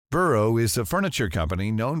Burrow is a furniture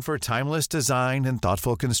company known for timeless design and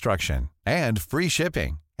thoughtful construction, and free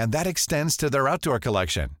shipping, and that extends to their outdoor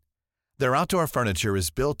collection. Their outdoor furniture is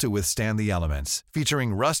built to withstand the elements,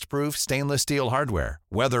 featuring rust-proof stainless steel hardware,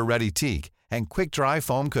 weather-ready teak, and quick-dry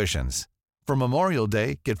foam cushions. For Memorial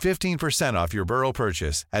Day, get 15% off your Burrow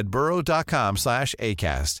purchase at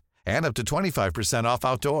burrow.com/acast, and up to 25% off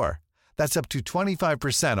outdoor. That's up to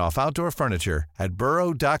 25% off outdoor furniture at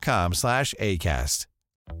burrow.com/acast.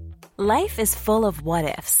 Life is full of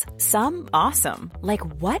what-ifs. Some awesome, like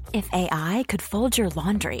what if AI could fold your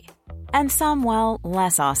laundry? And some, well,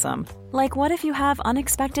 less awesome, like what if you have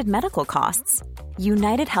unexpected medical costs?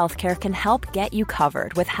 United Healthcare can help get you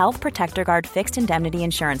covered with Health Protector Guard fixed indemnity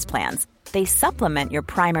insurance plans. They supplement your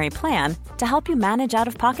primary plan to help you manage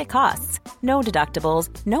out-of-pocket costs. No deductibles,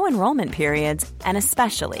 no enrollment periods, and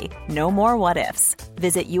especially no more what-ifs.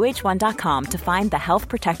 Visit uh1.com to find the Health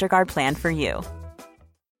Protector Guard plan for you.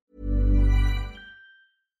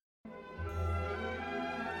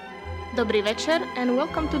 Dobrý večer and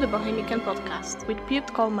welcome to the Bohemian Podcast with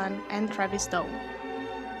Pete Coleman and Travis Dow.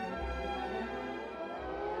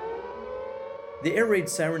 The air raid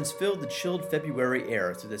sirens filled the chilled February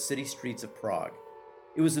air through the city streets of Prague.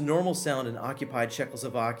 It was a normal sound in occupied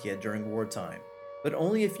Czechoslovakia during wartime, but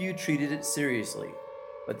only a few treated it seriously.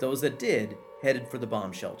 But those that did headed for the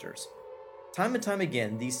bomb shelters. Time and time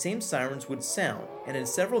again, these same sirens would sound, and in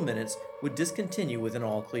several minutes would discontinue with an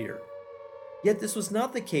all clear. Yet this was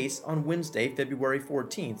not the case on Wednesday, February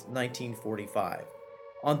 14th, 1945.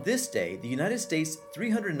 On this day, the United States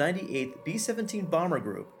 398th B-17 Bomber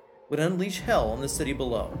Group would unleash hell on the city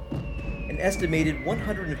below. An estimated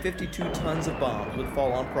 152 tons of bombs would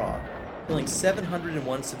fall on Prague, killing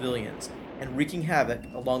 701 civilians and wreaking havoc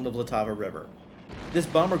along the Vltava River. This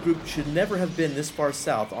bomber group should never have been this far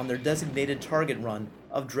south on their designated target run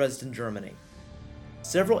of Dresden, Germany.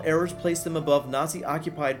 Several errors placed them above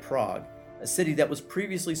Nazi-occupied Prague, a city that was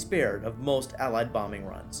previously spared of most Allied bombing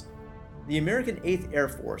runs. The American 8th Air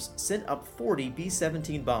Force sent up 40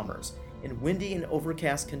 B-17 bombers in windy and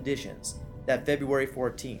overcast conditions that February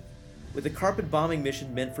 14th, with a carpet bombing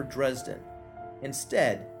mission meant for Dresden.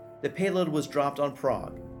 Instead, the payload was dropped on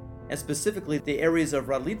Prague, and specifically the areas of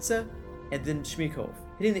Radlice and then Šmíchov,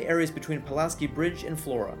 hitting the areas between Pulaski Bridge and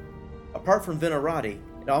Flora. Apart from Vinohrady,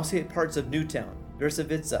 it also hit parts of Newtown,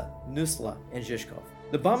 Vršovice, Nusla, and Žižkov.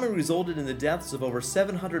 The bombing resulted in the deaths of over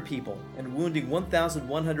 700 people and wounding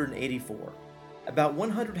 1,184. About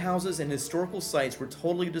 100 houses and historical sites were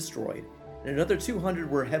totally destroyed, and another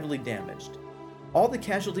 200 were heavily damaged. All the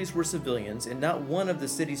casualties were civilians, and not one of the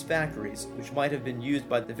city's factories, which might have been used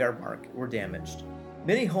by the Wehrmacht, were damaged.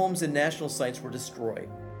 Many homes and national sites were destroyed.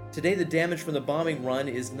 Today, the damage from the bombing run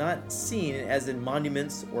is not seen as in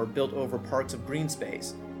monuments or built over parks of green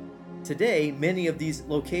space. Today, many of these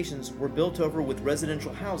locations were built over with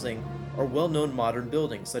residential housing or well-known modern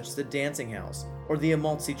buildings such as the Dancing House or the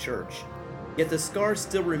Amalfi Church. Yet the scars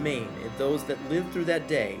still remain in those that lived through that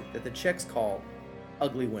day that the Czechs call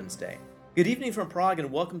Ugly Wednesday. Good evening from Prague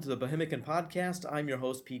and welcome to the Bohemian Podcast. I'm your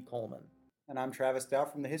host, Pete Coleman. And I'm Travis Dow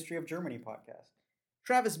from the History of Germany podcast.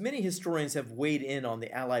 Travis, many historians have weighed in on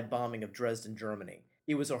the Allied bombing of Dresden, Germany.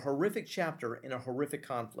 It was a horrific chapter in a horrific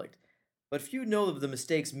conflict. But few know of the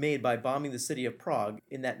mistakes made by bombing the city of Prague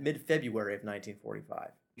in that mid-February of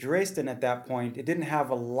 1945. Dresden at that point, it didn't have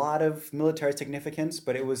a lot of military significance,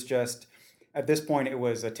 but it was just, at this point, it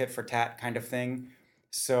was a tit-for-tat kind of thing.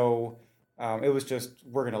 So it was just,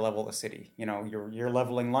 we're going to level the city. You know, you're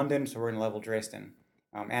leveling London, so we're going to level Dresden.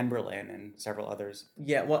 And Berlin and several others.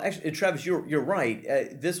 Yeah, well, actually, Travis, you're right.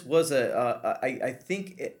 This was I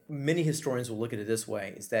think many historians will look at it this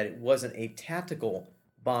way, is that it wasn't a tactical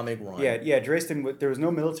bombing run. Yeah, Dresden, there was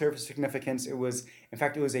no military significance. It was, in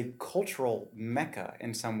fact, it was a cultural mecca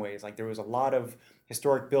in some ways. Like there was a lot of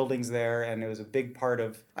historic buildings there, and it was a big part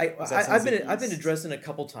of. I've been to Dresden a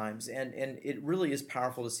couple times, and it really is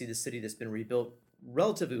powerful to see the city that's been rebuilt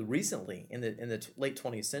relatively recently in the late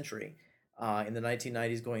 20th century, in the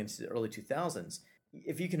 1990s going into the early 2000s.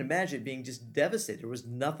 If you can imagine it being just devastated, there was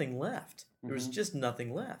nothing left. There was just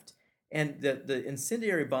nothing left. And the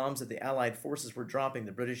incendiary bombs that the Allied forces were dropping,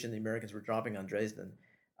 the British and the Americans were dropping on Dresden,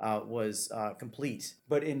 was complete.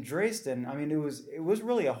 But in Dresden, I mean, it was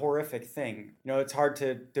really a horrific thing. You know, it's hard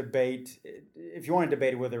to debate. If you want to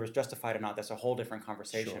debate whether it was justified or not, that's a whole different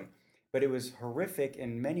conversation. Sure. But it was horrific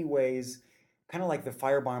in many ways, kind of like the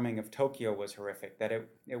firebombing of Tokyo was horrific, that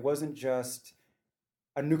it wasn't just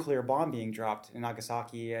a nuclear bomb being dropped in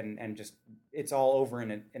Nagasaki and just it's all over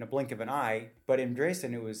in a blink of an eye. But in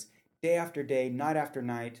Dresden, it was day after day, night after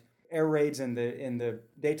night, air raids in the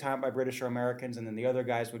daytime by British or Americans, and then the other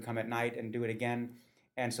guys would come at night and do it again.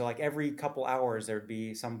 And so like every couple hours there'd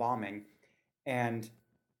be some bombing. And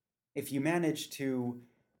if you manage to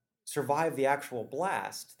survive the actual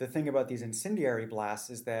blast, the thing about these incendiary blasts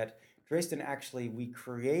is that Dresden actually, we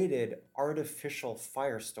created artificial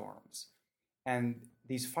firestorms. And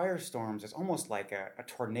these firestorms is almost like a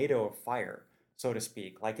tornado of fire, so to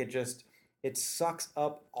speak. Like it sucks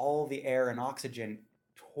up all the air and oxygen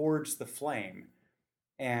towards the flame.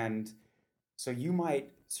 And so you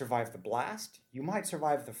might survive the blast, you might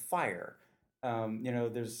survive the fire.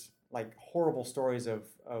 There's like horrible stories of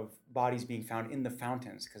bodies being found in the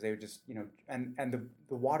fountains because they would just, and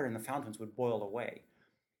the water in the fountains would boil away.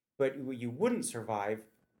 But you wouldn't survive,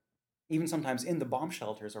 even sometimes in the bomb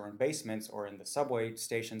shelters or in basements or in the subway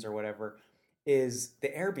stations or whatever, is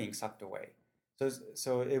the air being sucked away.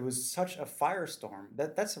 So it was such a firestorm.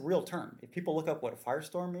 That's a real term. If people look up what a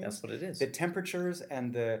firestorm means, That's what it is. The temperatures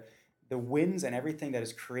and the winds and everything that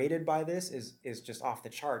is created by this is just off the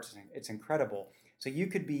charts. It's incredible. So you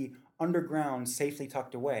could be underground, safely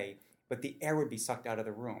tucked away, but the air would be sucked out of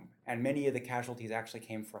the room. And many of the casualties actually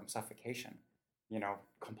came from suffocation.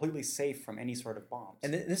 Completely safe from any sort of bombs.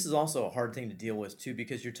 And this is also a hard thing to deal with, too,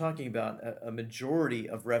 because you're talking about a majority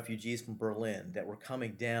of refugees from Berlin that were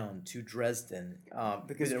coming down to Dresden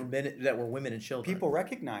because that were women and children.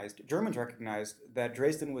 Germans recognized that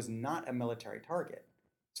Dresden was not a military target.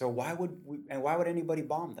 So why would anybody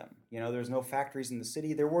bomb them? There's no factories in the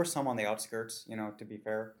city. There were some on the outskirts, to be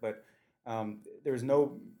fair, but there's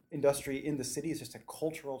no industry in the city. It's just a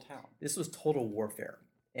cultural town. This was total warfare.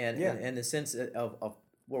 And the sense of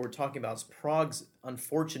what we're talking about is Prague's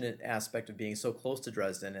unfortunate aspect of being so close to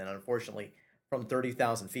Dresden, and unfortunately from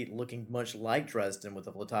 30,000 feet looking much like Dresden with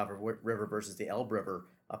the Vltava River versus the Elbe River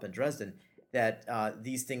up in Dresden, that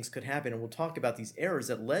these things could happen. And we'll talk about these errors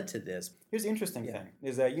that led to this. Here's the interesting thing,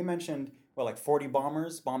 is that you mentioned, like 40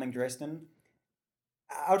 bombers bombing Dresden.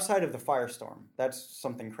 Outside of the firestorm, that's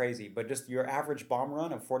something crazy, but just your average bomb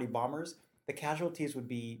run of 40 bombers, the casualties would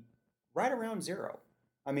be right around zero.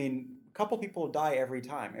 I mean, a couple people die every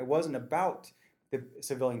time. It wasn't about the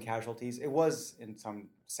civilian casualties. It was in some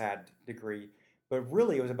sad degree, but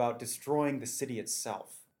really it was about destroying the city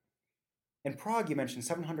itself. In Prague, you mentioned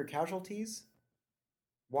 700 casualties.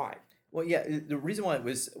 Why? Well, yeah, the reason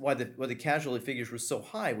why the casualty figures were so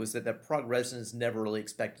high was that Prague residents never really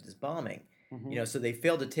expected this bombing. Mm-hmm. So they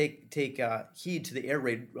failed to take heed to the air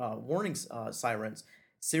raid warning sirens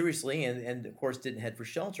seriously, and of course didn't head for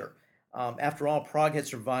shelter. After all, Prague had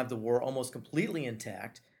survived the war almost completely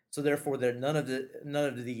intact, so therefore none of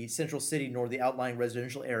the central city nor the outlying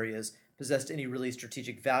residential areas possessed any really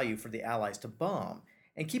strategic value for the Allies to bomb.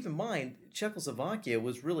 And keep in mind, Czechoslovakia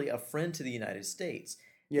was really a friend to the United States.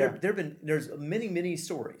 Yeah. There's many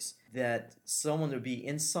stories that someone would be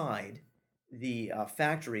inside the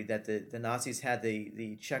factory that the Nazis had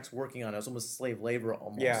the Czechs working on. It was almost slave labor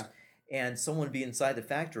almost. Yeah. And someone would be inside the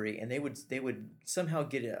factory, and they would somehow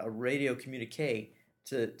get a radio communique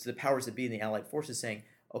to the powers that be in the Allied forces saying,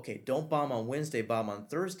 okay, don't bomb on Wednesday, bomb on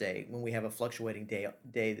Thursday when we have a fluctuating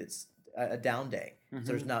day that's a down day. Mm-hmm.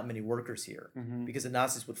 So there's not many workers here. Mm-hmm. Because the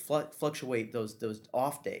Nazis would fluctuate those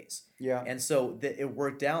off days. Yeah. And so it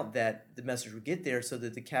worked out that the message would get there so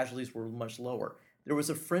that the casualties were much lower. There was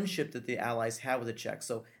a friendship that the Allies had with the Czechs.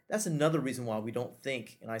 So that's another reason why we don't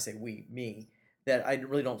think, and I say me, that I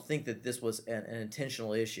really don't think that this was an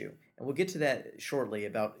intentional issue. And we'll get to that shortly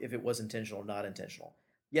about if it was intentional or not intentional.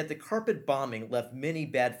 Yet the carpet bombing left many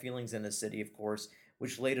bad feelings in the city, of course,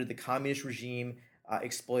 which later the communist regime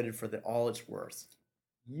exploited for all it's worth.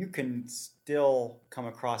 You can still come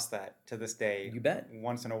across that to this day. You bet.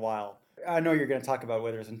 Once in a while. I know you're going to talk about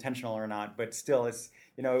whether it's intentional or not, but still, it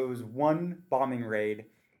was one bombing raid,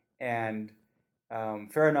 and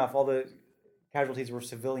fair enough, all the casualties were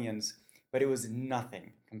civilians, but it was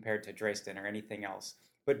nothing compared to Dresden or anything else.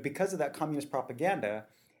 But because of that communist propaganda,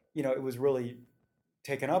 it was really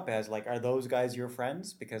taken up as like, are those guys your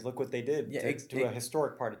friends? Because look what they did to a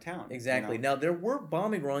historic part of town. Exactly. Now, there were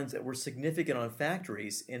bombing runs that were significant on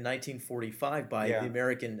factories in 1945 by the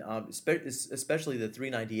American, especially the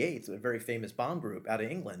 398th, a very famous bomb group out of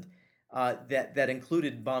England, that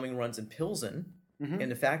included bombing runs in Pilsen, in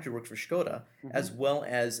the factory works for Skoda, as well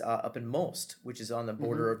as up in Most, which is on the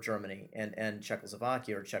border of Germany and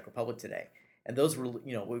Czechoslovakia or Czech Republic today. And those were,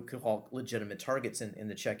 what we could call legitimate targets in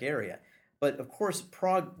the Czech area. But of course,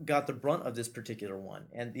 Prague got the brunt of this particular one.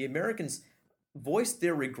 And the Americans voiced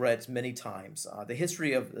their regrets many times. The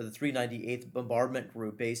history of the 398th Bombardment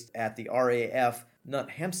Group based at the RAF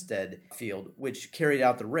Nut-Hampstead field, which carried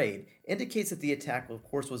out the raid, indicates that the attack, of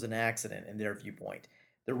course, was an accident in their viewpoint.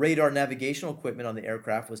 The radar navigational equipment on the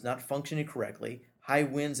aircraft was not functioning correctly. High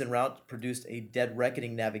winds en route produced a dead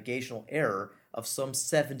reckoning navigational error of some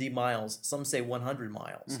 70 miles, some say 100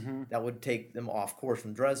 miles. That would take them off course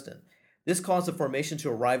from Dresden. This caused the formation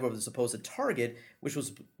to arrive over the supposed target, which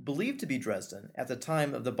was believed to be Dresden at the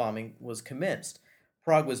time of the bombing was commenced.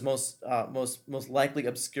 Prague was most likely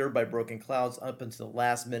obscured by broken clouds up until the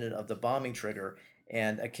last minute of the bombing trigger,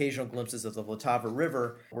 and occasional glimpses of the Vltava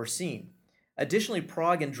River were seen. Additionally,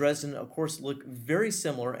 Prague and Dresden, of course, look very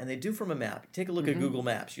similar, and they do from a map. Take a look at Google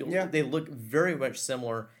Maps. They look very much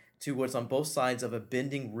similar to what's on both sides of a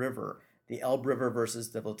bending river, the Elbe River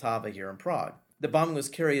versus the Vltava here in Prague. The bombing was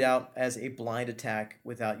carried out as a blind attack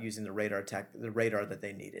without using the radar that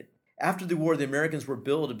they needed. After the war, the Americans were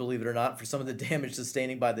billed, believe it or not, for some of the damage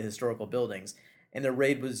sustained by the historical buildings. And the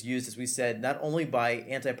raid was used, as we said, not only by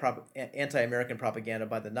anti-American propaganda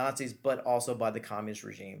by the Nazis, but also by the communist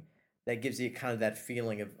regime. That gives you kind of that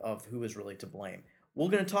feeling of who is really to blame. We're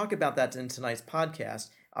going to talk about that in tonight's podcast.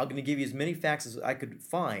 I'm going to give you as many facts as I could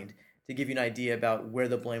find to give you an idea about where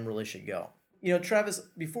the blame really should go. You know, Travis,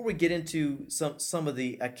 before we get into some of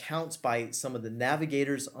the accounts by some of the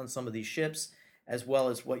navigators on some of these ships, as well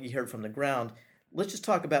as what you heard from the ground, let's just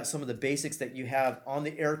talk about some of the basics that you have on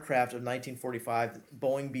the aircraft of 1945,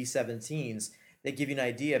 Boeing B-17s, that give you an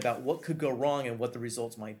idea about what could go wrong and what the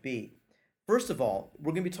results might be. First of all,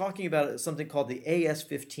 we're going to be talking about something called the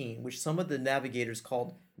AS-15, which some of the navigators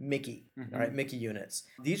called Mickey, all right, Mickey units.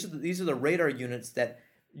 These are the radar units that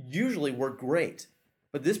usually work great.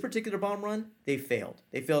 But this particular bomb run, they failed.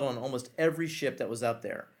 They failed on almost every ship that was up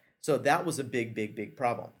there. So that was a big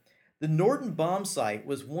problem. The Norden bomb sight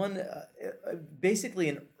was basically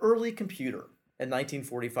an early computer in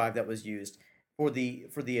 1945 that was used for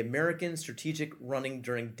the American strategic running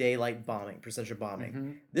during daylight bombing, precision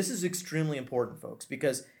bombing. This is extremely important, folks,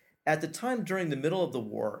 because at the time during the middle of the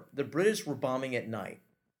war, the British were bombing at night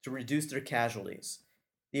to reduce their casualties.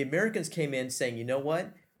 The Americans came in saying, you know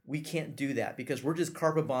what? We can't do that because we're just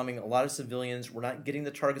carpet bombing a lot of civilians. We're not getting the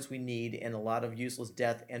targets we need, and a lot of useless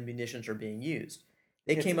death and munitions are being used.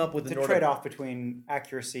 They came up with a trade-off between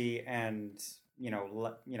accuracy and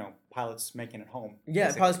pilots making it home. Yeah,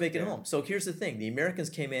 basically. Pilots making it home. So here's the thing: the Americans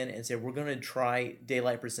came in and said we're going to try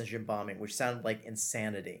daylight precision bombing, which sounded like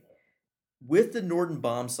insanity. With the Norden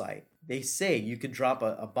bomb sight, they say you could drop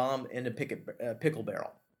a bomb in a pickle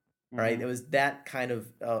barrel. All right, it was that kind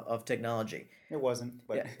of technology. It wasn't,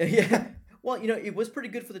 but yeah. Well, it was pretty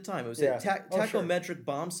good for the time. It was a tachometric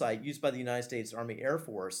bomb sight used by the United States Army Air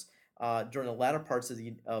Force during the latter parts of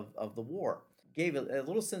the war. Gave a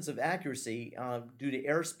little sense of accuracy due to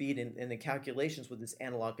airspeed and the calculations with this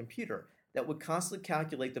analog computer that would constantly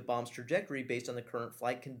calculate the bomb's trajectory based on the current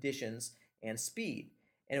flight conditions and speed.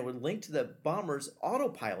 And it would link to the bomber's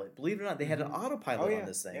autopilot. Believe it or not, they had an autopilot on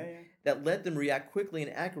this thing that let them react quickly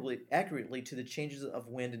and accurately to the changes of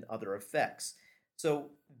wind and other effects.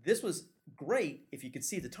 So this was great if you could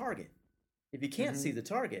see the target. If you can't see the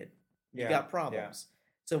target, you got problems.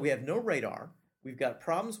 So we have no radar. We've got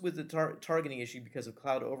problems with the targeting issue because of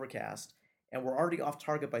cloud overcast, and we're already off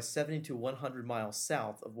target by 70 to 100 miles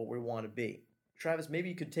south of what we want to be. Travis, maybe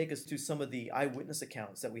you could take us to some of the eyewitness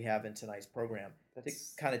accounts that we have in tonight's program to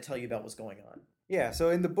kind of tell you about what's going on. Yeah, so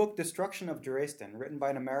in the book Destruction of Dresden, written by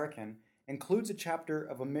an American, includes a chapter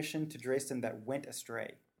of a mission to Dresden that went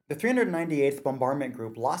astray. The 398th Bombardment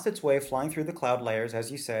Group lost its way flying through the cloud layers,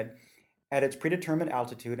 as you said, at its predetermined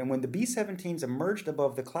altitude, and when the B-17s emerged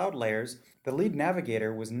above the cloud layers, the lead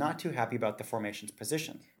navigator was not too happy about the formation's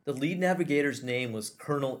position. The lead navigator's name was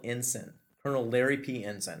Colonel Ensign. Colonel Larry P.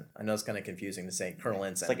 Ensign. I know it's kind of confusing to say Colonel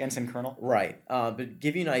Ensign. It's like Ensign Colonel? Right. But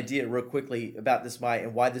give you an idea real quickly about this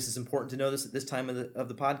and why this is important to know this at this time of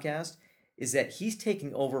the podcast, is that he's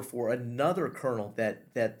taking over for another colonel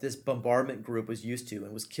that this bombardment group was used to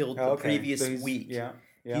and was killed the previous week. Yeah.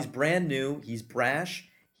 He's brand new. He's brash.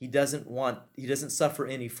 He doesn't suffer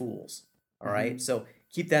any fools. All right. So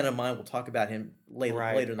keep that in mind. We'll talk about him later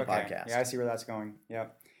in the podcast. Yeah, I see where that's going. Yeah.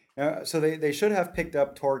 So they should have picked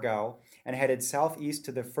up Torgau and headed southeast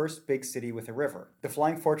to the first big city with a river. The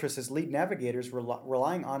Flying Fortress's lead navigators were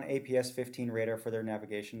relying on APS-15 radar for their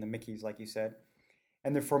navigation, the Mickeys, like you said.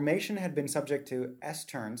 And the formation had been subject to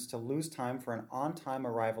S-turns to lose time for an on-time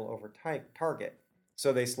arrival over target.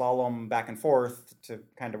 So they slalom back and forth to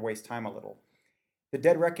kind of waste time a little. The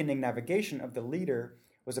dead reckoning navigation of the leader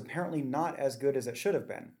was apparently not as good as it should have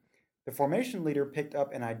been. The formation leader picked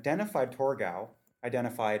up an identified Torgau,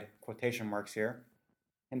 identified quotation marks here,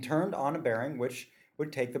 and turned on a bearing which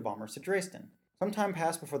would take the bombers to Dresden. Some time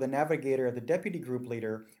passed before the navigator, the deputy group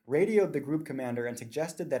leader, radioed the group commander and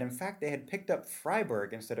suggested that in fact they had picked up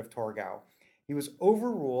Freiburg instead of Torgau. he was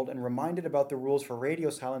overruled and reminded about the rules for radio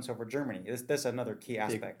silence over Germany. That's another key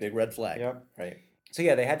aspect. Big red flag. Yep. Right. So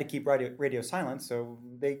yeah, they had to keep radio silence. So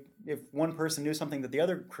if one person knew something that the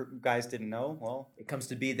other guys didn't know, well, it comes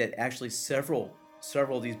to be that actually several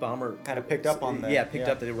of these bomber kind of picked up on that. Yeah, picked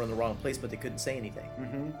up that they were in the wrong place, but they couldn't say anything.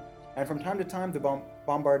 Mm-hmm. And from time to time, the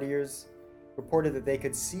bombardiers reported that they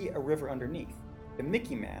could see a river underneath. The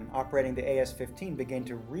Mickey man operating the AS-15 began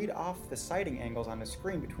to read off the sighting angles on the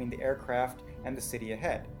screen between the aircraft and the city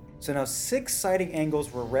ahead. So now 6 sighting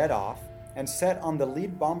angles were read off and set on the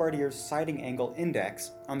lead bombardier's sighting angle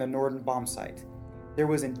index on the Norden bomb site. There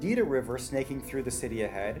was indeed a river snaking through the city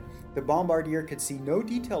ahead. The bombardier could see no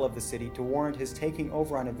detail of the city to warrant his taking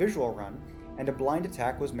over on a visual run, and a blind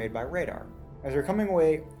attack was made by radar. As they're coming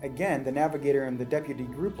away, again, the navigator and the deputy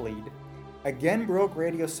group lead again broke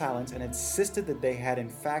radio silence and insisted that they had in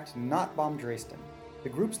fact not bombed Dresden. The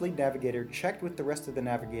group's lead navigator checked with the rest of the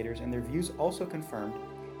navigators, and their views also confirmed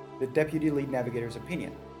the deputy lead navigator's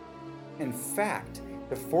opinion. In fact,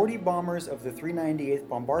 the 40 bombers of the 398th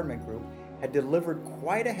Bombardment Group had delivered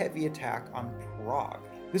quite a heavy attack on Prague.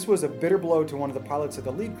 This was a bitter blow to one of the pilots of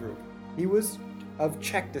the lead group. He was of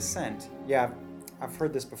Czech descent. Yeah, I've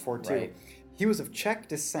heard this before too. Right. He was of Czech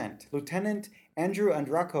descent. Lieutenant Andrew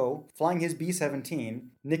Andrako, flying his B-17,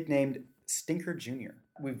 nicknamed Stinker Jr.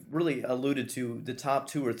 We've really alluded to the top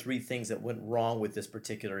 2 or 3 things that went wrong with this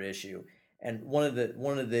particular issue. And one of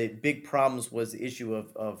the big problems was the issue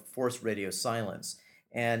of forced radio silence.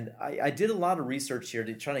 And I did a lot of research here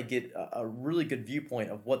to try to get a really good viewpoint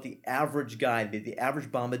of what the average guy, the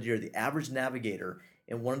average bombardier, the average navigator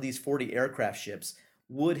in one of these 40 aircraft ships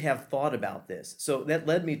would have thought about this. So that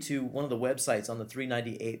led me to one of the websites on the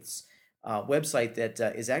 398th's website that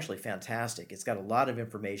is actually fantastic. It's got a lot of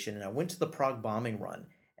information. And I went to the Prague bombing run,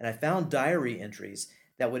 and I found diary entries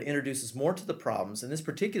that would introduce us more to the problems. And this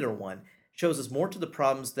particular one shows us more to the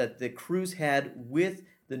problems that the crews had with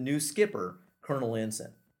the new skipper, Colonel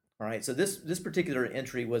Ensign. All right, so this particular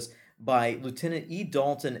entry was by Lieutenant E.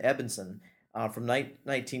 Dalton Ebenson from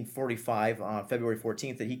 1945, February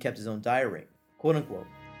 14th, that he kept his own diary. Quote unquote,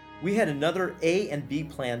 "We had another A and B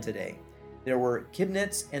plan today. There were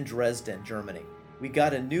Chemnitz and Dresden, Germany. We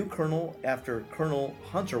got a new colonel after Colonel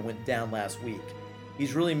Hunter went down last week.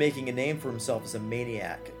 He's really making a name for himself as a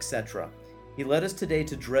maniac, etc. He led us today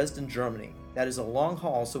to Dresden, Germany. That is a long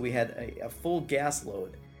haul, so we had a full gas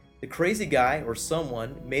load. The crazy guy, or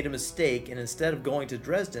someone, made a mistake, and instead of going to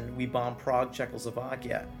Dresden, we bombed Prague,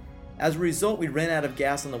 Czechoslovakia. As a result, we ran out of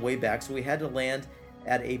gas on the way back, so we had to land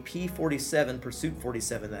at a P-47, Pursuit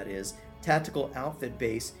 47 that is, tactical outfit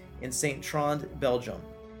base in St. Trond, Belgium."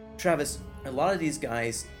 Travis, a lot of these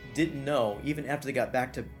guys didn't know, even after they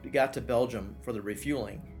got to Belgium for the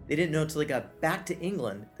refueling, they didn't know until they got back to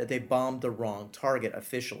England that they bombed the wrong target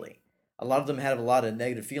officially. A lot of them had a lot of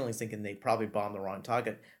negative feelings, thinking they probably bombed the wrong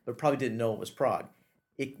target, but probably didn't know it was Prague.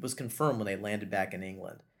 It was confirmed when they landed back in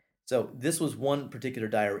England. So this was one particular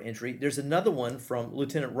diary entry. There's another one from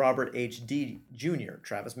Lieutenant Robert H. D. Jr.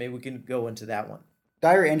 Travis, maybe we can go into that one.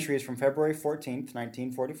 Diary entry is from February 14th,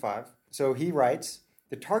 1945. So he writes,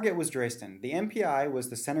 "The target was Dresden. The MPI was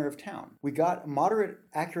the center of town. We got moderate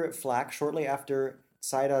accurate flak shortly after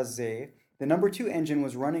Zayda Zee. The number 2 engine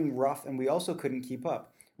was running rough, and we also couldn't keep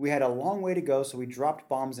up. We had a long way to go, so we dropped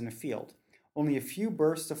bombs in a field. Only a few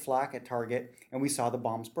bursts of flak at target, and we saw the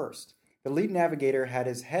bombs burst. The lead navigator had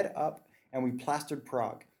his head up, and we plastered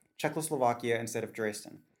Prague, Czechoslovakia, instead of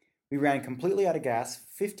Dresden. We ran completely out of gas,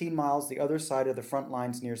 15 miles the other side of the front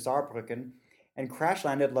lines near Saarbrücken, and crash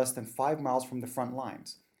landed less than 5 miles from the front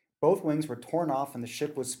lines. Both wings were torn off, and the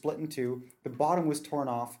ship was split in 2. The bottom was torn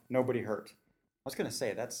off, nobody hurt." I was going to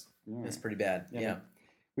say, that's pretty bad. Yeah.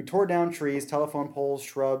 "We tore down trees, telephone poles,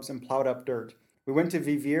 shrubs, and plowed up dirt. We went to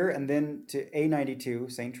Vivier and then to A92,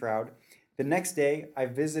 St. Troud. The next day, I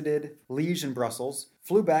visited Liège and Brussels,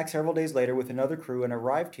 flew back several days later with another crew, and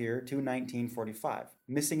arrived here to 1945,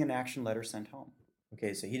 missing an action letter sent home."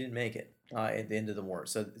 Okay, so he didn't make it at the end of the war.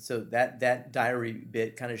 So that diary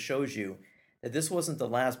bit kind of shows you that this wasn't the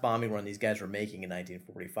last bombing run these guys were making in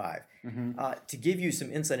 1945. To give you some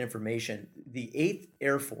inside information, the 8th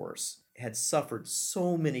Air Force had suffered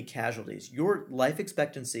so many casualties. Your life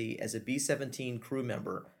expectancy as a B-17 crew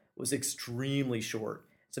member was extremely short.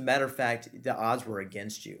 As a matter of fact, the odds were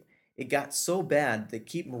against you. It got so bad that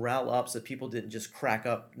keep morale up so people didn't just crack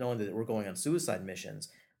up knowing that we're going on suicide missions,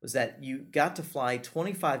 was that you got to fly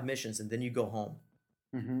 25 missions and then you go home.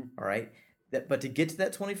 All right? But to get to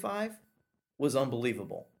that 25 was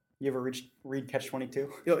unbelievable. You ever read Catch-22?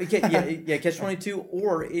 Yeah, Catch-22.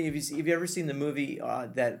 Or if you've ever seen the movie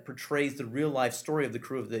that portrays the real-life story of the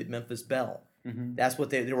crew of the Memphis Belle, That's what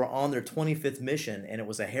they were on their 25th mission, and it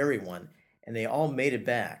was a hairy one, and they all made it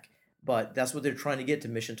back. But that's what they're trying to get to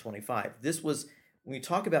mission 25. This was, when you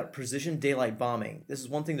talk about precision daylight bombing, this is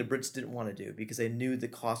one thing the Brits didn't want to do because they knew the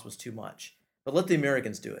cost was too much. But let the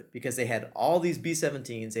Americans do it because they had all these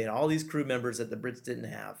B-17s, they had all these crew members that the Brits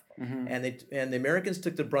didn't have, and the Americans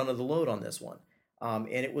took the brunt of the load on this one, and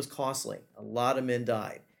it was costly. A lot of men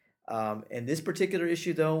died. And this particular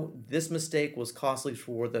issue, though, this mistake was costly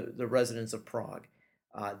for the residents of Prague.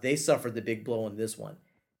 They suffered the big blow in this one.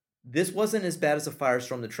 This wasn't as bad as the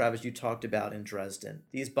firestorm that, Travis, you talked about in Dresden.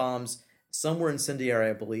 These bombs, some were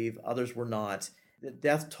incendiary, I believe, others were not. The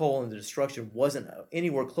death toll and the destruction wasn't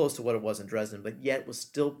anywhere close to what it was in Dresden, but yet was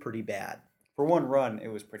still pretty bad. For one run, it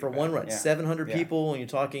was pretty bad. For one run, 700 people, and you're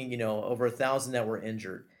talking, over 1,000 that were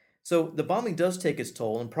injured. So the bombing does take its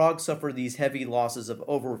toll, and Prague suffered these heavy losses of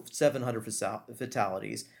over 700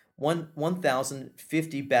 fatalities,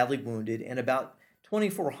 1,050 badly wounded, and about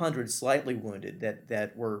 2,400 slightly wounded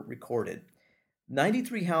that were recorded.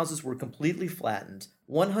 93 houses were completely flattened,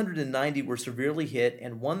 190 were severely hit,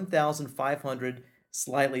 and 1,500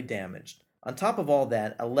 slightly damaged. On top of all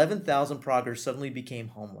that, 11,000 Praguers suddenly became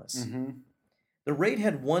homeless. The raid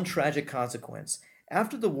had one tragic consequence.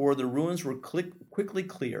 After the war, the ruins were quickly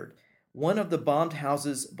cleared. One of the bombed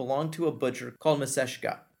houses belonged to a butcher called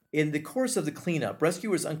Maseshka. In the course of the cleanup,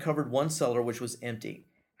 rescuers uncovered one cellar which was empty.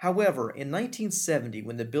 However, in 1970,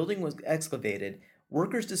 when the building was excavated,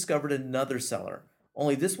 workers discovered another cellar.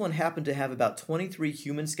 Only this one happened to have about 23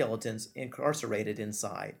 human skeletons incarcerated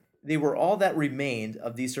inside. They were all that remained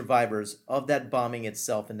of these survivors of that bombing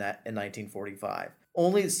itself in 1945.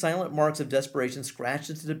 Only the silent marks of desperation scratched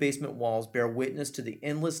into the basement walls bear witness to the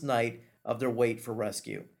endless night of their wait for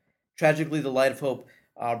rescue. Tragically, the light of hope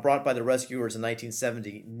brought by the rescuers in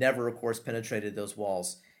 1970 never, of course, penetrated those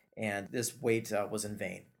walls, and this wait was in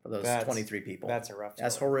vain for those 23 people. That's a rough story.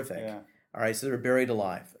 That's horrific. Yeah. All right, so they're buried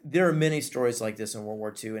alive. There are many stories like this in World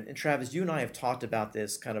War II, and Travis, you and I have talked about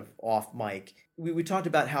this kind of off mic. We talked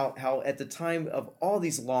about how at the time of all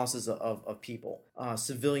these losses of people,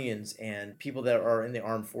 civilians and people that are in the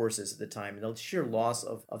armed forces at the time, and the sheer loss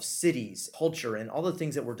of cities, culture, and all the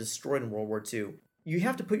things that were destroyed in World War II, you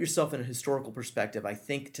have to put yourself in a historical perspective, I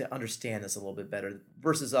think, to understand this a little bit better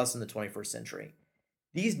versus us in the 21st century.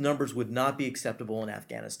 These numbers would not be acceptable in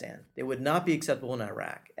Afghanistan. They would not be acceptable in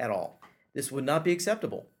Iraq at all. This would not be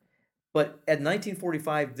acceptable. But at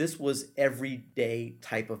 1945, this was everyday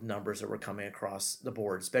type of numbers that were coming across the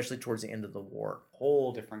board, especially towards the end of the war.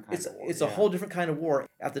 Whole different kind of war. It's a whole different kind of war.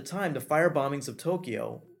 At the time, the fire bombings of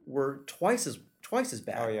Tokyo were twice as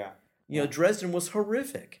bad. Oh yeah. Dresden was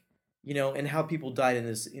horrific. And how people died in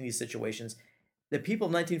these situations. The people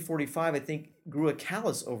of 1945, I think, grew a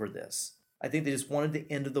callous over this. I think they just wanted the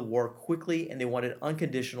end of the war quickly, and they wanted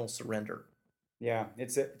unconditional surrender. Yeah,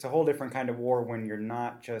 it's a whole different kind of war when you're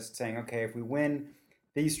not just saying, okay, if we win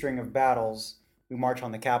these string of battles, we march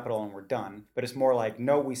on the capital and we're done. But it's more like,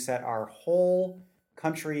 no, we set our whole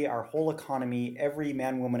country, our whole economy, every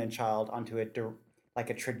man, woman, and child onto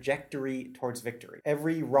a trajectory towards victory.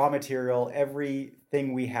 Every raw material,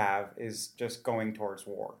 everything we have is just going towards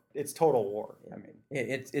war. It's total war. I mean,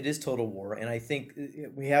 it is total war, and I think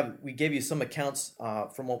we gave you some accounts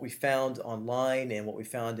from what we found online and what we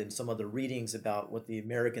found in some other readings about what the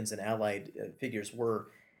Americans and Allied figures were.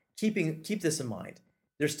 Keep this in mind.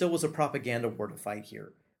 There still was a propaganda war to fight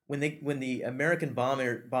here. When the American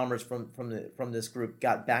bombers from this group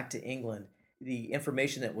got back to England, the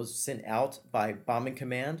information that was sent out by bombing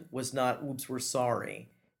command was not, oops, we're sorry.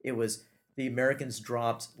 It was the Americans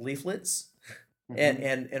dropped leaflets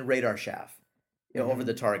and radar chaff over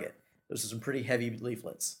the target. Those are some pretty heavy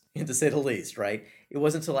leaflets, to say the least, right? It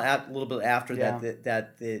wasn't until a little bit after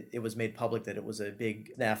that it was made public that it was a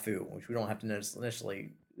big snafu, which we don't have to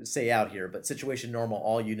necessarily say out here, but situation normal,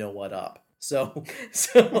 all you know what up. So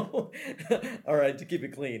all right, to keep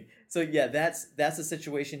it clean. So yeah, that's the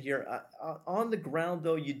situation here. On the ground,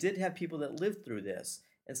 though, you did have people that lived through this,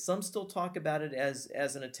 and some still talk about it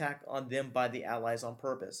as an attack on them by the Allies on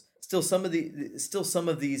purpose. Still, some of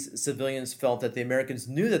these civilians felt that the Americans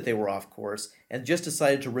knew that they were off course and just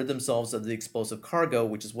decided to rid themselves of the explosive cargo,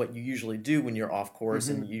 which is what you usually do when you're off course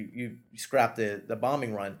and you scrap the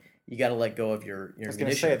bombing run. You got to let go of your munitions. I was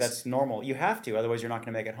going to say, that's normal. You have to, otherwise you're not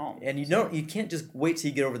going to make it home. And you can't just wait till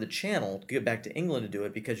you get over the channel to get back to England to do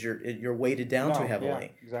it because you're weighted down too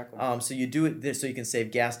heavily. Yeah, exactly. So you do it so you can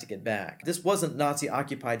save gas to get back. This wasn't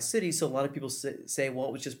Nazi-occupied city, so a lot of people say, well,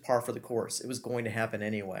 it was just par for the course. It was going to happen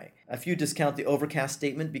anyway. A few discount the overcast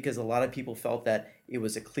statement because a lot of people felt that it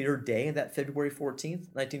was a clear day, that February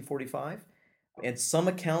 14th, 1945. And some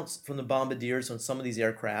accounts from the bombardiers on some of these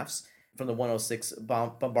aircrafts from the 106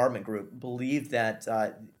 bombardment group believed that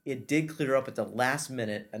it did clear up at the last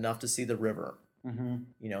minute enough to see the river.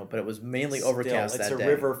 But it was mainly overcast that day. It's a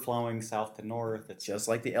river flowing south to north. It's just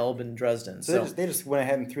like the Elbe in Dresden. So they just went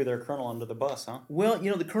ahead and threw their colonel under the bus, huh? Well,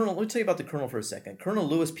 the colonel, let me tell you about the colonel for a second. Colonel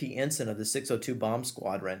Lewis P. Ensign of the 602 Bomb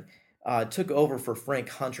Squadron took over for Frank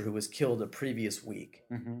Hunter, who was killed the previous week.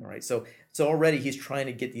 All right, so already he's trying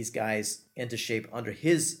to get these guys into shape under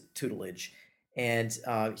his tutelage. And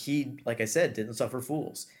he, like I said, didn't suffer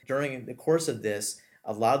fools. During the course of this,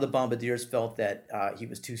 a lot of the bombardiers felt that he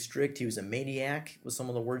was too strict. He was a maniac, was some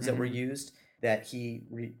of the words that were used, that he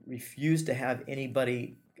refused to have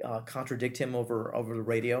anybody contradict him over the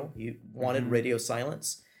radio. He wanted radio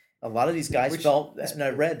silence. A lot of these guys felt, and I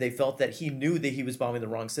read, they felt that he knew that he was bombing the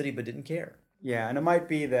wrong city, but didn't care. Yeah, and it might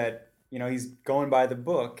be that, he's going by the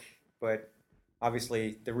book, but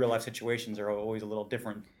obviously the real life situations are always a little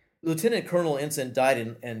different. Lieutenant Colonel Ensign died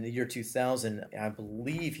in the year 2000. I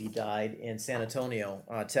believe he died in San Antonio,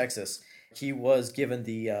 Texas. He was given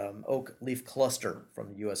the Oak Leaf Cluster from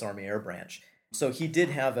the U.S. Army Air Branch. So he did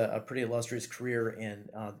have a pretty illustrious career in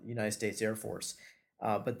the United States Air Force.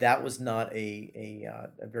 But that was not a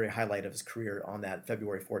very highlight of his career on that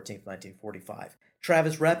February 14th, 1945.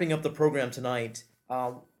 Travis, wrapping up the program tonight,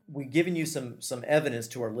 we've given you some evidence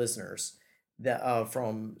to our listeners that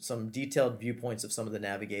from some detailed viewpoints of some of the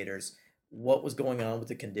navigators, what was going on with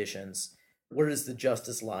the conditions. Where does the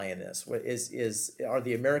justice lie in this? Are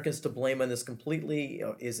the Americans to blame on this completely?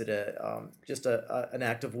 Is it just an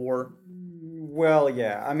act of war? Well,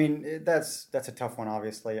 yeah. I mean, that's a tough one,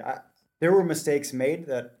 obviously. There were mistakes made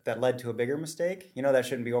that led to a bigger mistake. That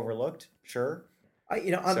shouldn't be overlooked. Sure.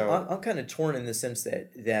 I'm kind of torn in the sense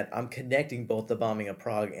that I'm connecting both the bombing of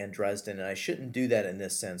Prague and Dresden, and I shouldn't do that in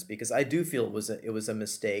this sense because I do feel it was a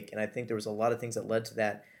mistake, and I think there was a lot of things that led to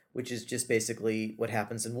that, which is just basically what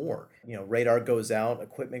happens in war. Radar goes out,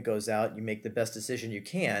 equipment goes out, you make the best decision you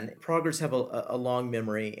can. Praguers have a long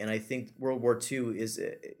memory, and I think World War II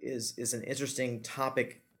is an interesting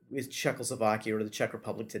topic with Czechoslovakia or the Czech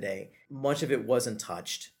Republic today. Much of it wasn't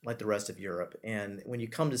touched like the rest of Europe. And when you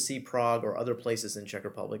come to see Prague or other places in Czech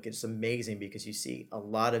Republic, it's amazing because you see a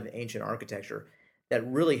lot of ancient architecture that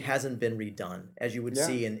really hasn't been redone, as you would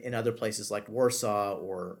see in other places like Warsaw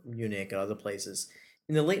or Munich and other places.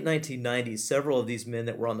 In the late 1990s, several of these men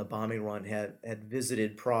that were on the bombing run had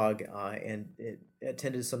visited Prague and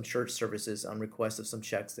attended some church services on request of some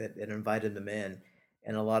Czechs that invited them in.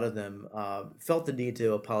 And a lot of them felt the need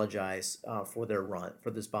to apologize for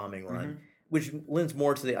this bombing run, which lends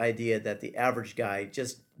more to the idea that the average guy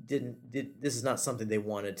just this is not something they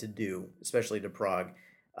wanted to do, especially to Prague.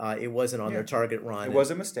 It wasn't on their target run. It was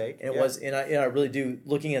a mistake. It was, and I really do,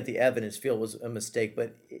 looking at the evidence, feel it was a mistake,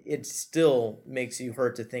 but it still makes you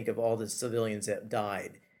hurt to think of all the civilians that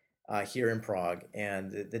died here in Prague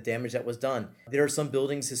and the damage that was done. There are some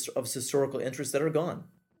buildings of historical interest that are gone.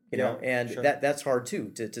 That's hard too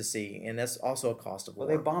to see, and that's also a cost of war.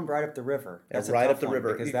 Well, they bombed right up the river. That's right up the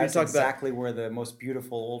river because that's exactly where the most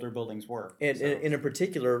beautiful older buildings were. And in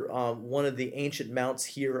particular, one of the ancient mounts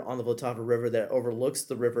here on the Vltava River that overlooks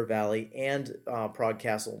the river valley and Prague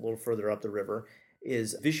Castle a little further up the river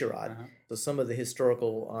is Vyšehrad. So some of the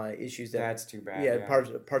historical issues that's too bad. Yeah,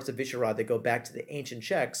 parts of Vyšehrad that go back to the ancient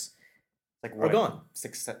Czechs. Are gone.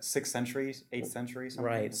 6th century, 8th century, something.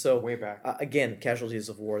 Right. So way back. Again, casualties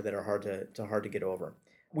of war that are hard to get over.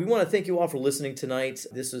 We want to thank you all for listening tonight.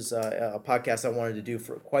 This is a podcast I wanted to do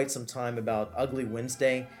for quite some time about Ugly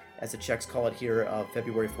Wednesday, as the Czechs call it here,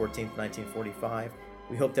 February 14th, 1945.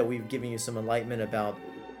 We hope that we've given you some enlightenment about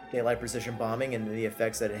daylight precision bombing and the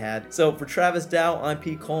effects that it had. So for Travis Dow, I'm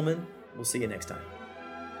Pete Coleman. We'll see you next time.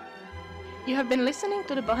 You have been listening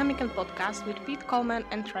to the Bohemican Podcast with Pete Coleman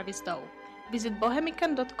and Travis Dow. Visit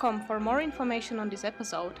bohemican.com for more information on this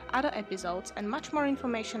episode, other episodes, and much more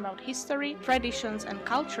information about history, traditions, and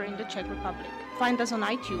culture in the Czech Republic. Find us on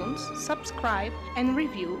iTunes, subscribe, and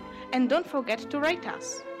review, and don't forget to rate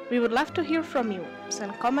us. We would love to hear from you.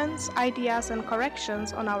 Send comments, ideas, and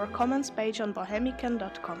corrections on our comments page on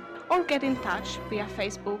bohemican.com, or get in touch via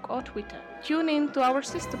Facebook or Twitter. Tune in to our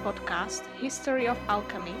sister podcast, History of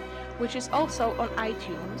Alchemy, which is also on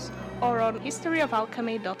iTunes or on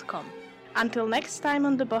historyofalchemy.com. Until next time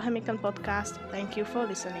on the Bohemican Podcast, thank you for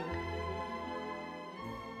listening.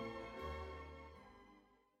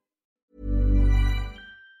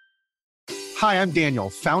 Hi, I'm Daniel,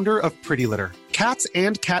 founder of Pretty Litter. Cats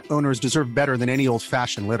and cat owners deserve better than any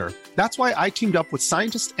old-fashioned litter. That's why I teamed up with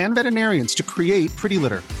scientists and veterinarians to create Pretty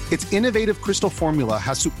Litter. Its innovative crystal formula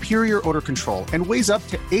has superior odor control and weighs up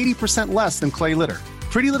to 80% less than clay litter.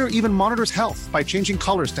 Pretty Litter even monitors health by changing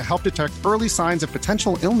colors to help detect early signs of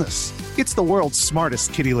potential illness. It's the world's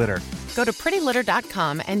smartest kitty litter. Go to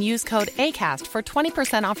prettylitter.com and use code ACAST for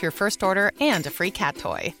 20% off your first order and a free cat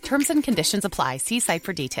toy. Terms and conditions apply. See site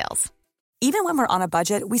for details. Even when we're on a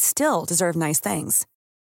budget, we still deserve nice things.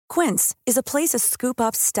 Quince is a place to scoop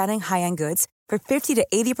up stunning high-end goods for 50 to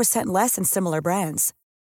 80% less than similar brands.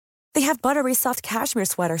 They have buttery soft cashmere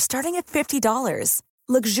sweaters starting at $50,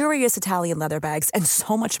 luxurious Italian leather bags, and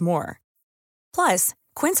so much more. Plus,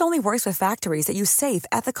 Quince only works with factories that use safe,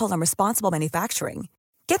 ethical, and responsible manufacturing.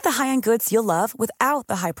 Get the high-end goods you'll love without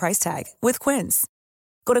the high price tag with Quince.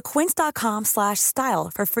 Go to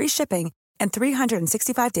quince.com/style for free shipping and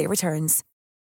 365-day returns.